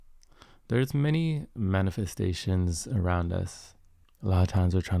There's many manifestations around us. A lot of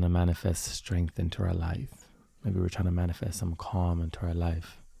times we're trying to manifest strength into our life. Maybe we're trying to manifest some calm into our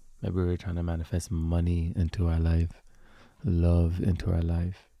life. Maybe we're trying to manifest money into our life, love into our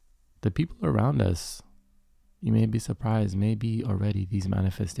life. The people around us, you may be surprised, maybe already these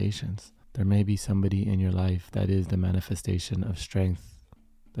manifestations. There may be somebody in your life that is the manifestation of strength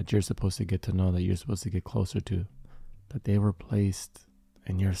that you're supposed to get to know, that you're supposed to get closer to, that they were placed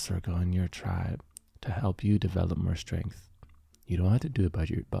in your circle, in your tribe, to help you develop more strength. You don't have to do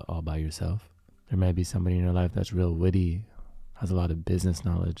it all by yourself. There may be somebody in your life that's real witty, has a lot of business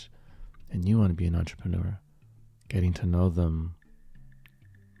knowledge, and you want to be an entrepreneur. Getting to know them,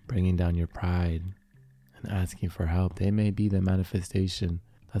 bringing down your pride, and asking for help. They may be the manifestation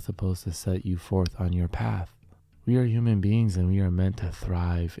that's supposed to set you forth on your path. We are human beings and we are meant to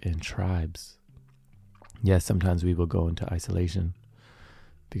thrive in tribes. Yes, sometimes we will go into isolation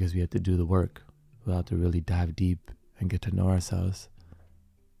because we have to do the work. We'll have to really dive deep and get to know ourselves.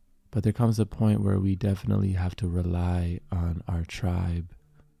 But there comes a point where we definitely have to rely on our tribe.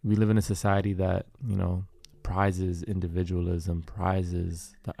 We live in a society that, prizes individualism,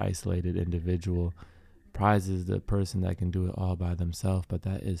 prizes the isolated individual, prizes the person that can do it all by themselves, but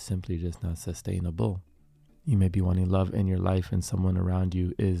that is simply just not sustainable. You may be wanting love in your life, and someone around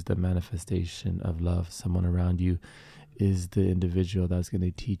you is the manifestation of love. Someone around you is the individual that's going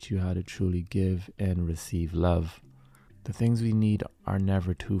to teach you how to truly give and receive love. The things we need are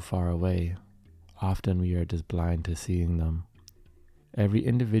never too far away. Often we are just blind to seeing them. Every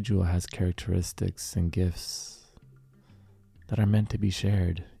individual has characteristics and gifts that are meant to be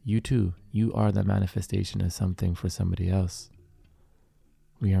shared. You too, you are the manifestation of something for somebody else.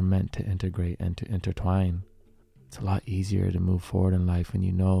 We are meant to integrate and to intertwine. It's a lot easier to move forward in life when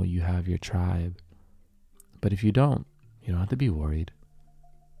you know you have your tribe. But if you don't have to be worried.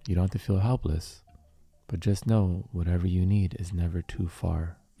 You don't have to feel helpless. But just know whatever you need is never too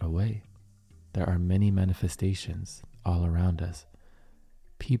far away. There are many manifestations all around us.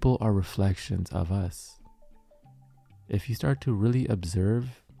 People are reflections of us. If you start to really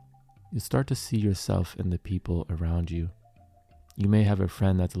observe, you start to see yourself in the people around you. You may have a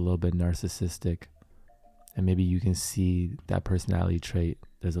friend that's a little bit narcissistic, and maybe you can see that personality trait.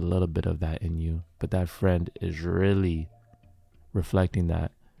 There's a little bit of that in you, but that friend is really reflecting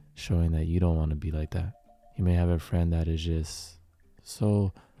that, showing that you don't want to be like that. You may have a friend that is just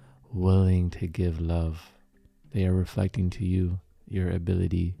so willing to give love. They are reflecting to you your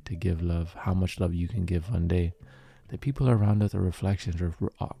ability to give love, how much love you can give one day. The people around us are reflections.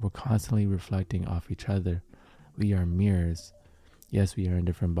 We're constantly reflecting off each other. We are mirrors. Yes, we are in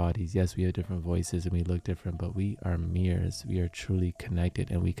different bodies. Yes, we have different voices and we look different, but we are mirrors. We are truly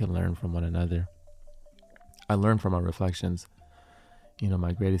connected and we can learn from one another. I learn from our reflections.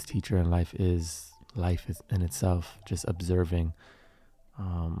 My greatest teacher in life is in itself, just observing.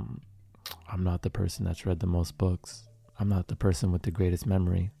 I'm not the person that's read the most books. I'm not the person with the greatest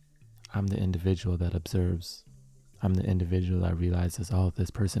memory. I'm the individual that observes. I'm the individual that realizes,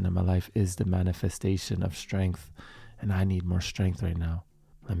 this person in my life is the manifestation of strength, and I need more strength right now.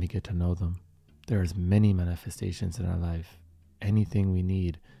 Let me get to know them. There's many manifestations in our life. Anything we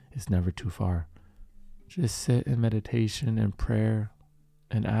need is never too far. Just sit in meditation and prayer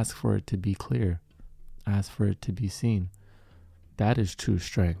and ask for it to be clear. Ask for it to be seen. That is true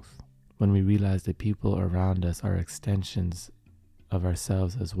strength. When we realize that people around us are extensions of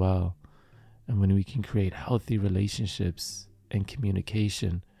ourselves as well. And when we can create healthy relationships and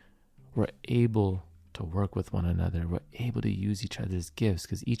communication, we're able to work with one another. We're able to use each other's gifts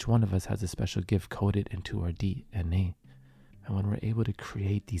because each one of us has a special gift coded into our DNA. And when we're able to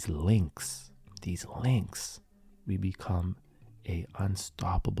create these links, we become an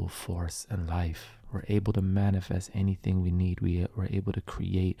unstoppable force in life. We're able to manifest anything we need. We're able to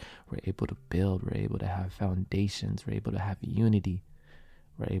create. We're able to build. We're able to have foundations. We're able to have unity.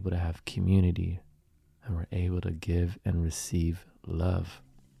 We're able to have community. And we're able to give and receive love.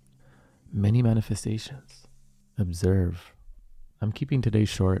 Many manifestations. Observe. I'm keeping today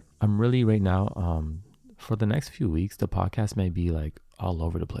short. I'm really right now, for the next few weeks, the podcast may be like all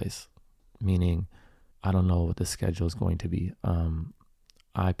over the place. Meaning, I don't know what the schedule is going to be.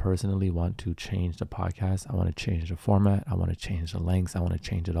 I personally want to change the podcast. I want to change the format. I want to change the lengths. I want to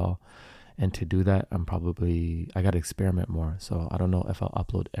change it all. And to do that, I got to experiment more. So I don't know if I'll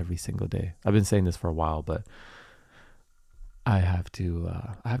upload every single day. I've been saying this for a while, but I have to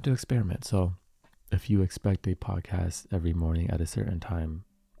experiment. So if you expect a podcast every morning at a certain time,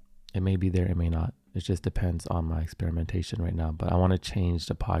 it may be there, it may not. It just depends on my experimentation right now. But I want to change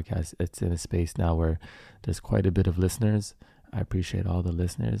the podcast. It's in a space now where there's quite a bit of listeners. I appreciate all the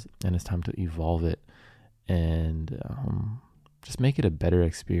listeners, and it's time to evolve it and just make it a better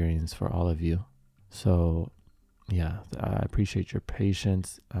experience for all of you. So yeah, I appreciate your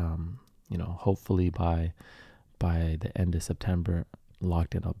patience. Hopefully by the end of September,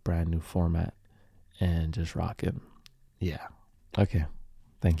 locked in a brand new format and just rocking. Yeah. Okay.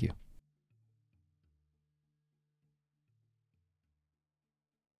 Thank you.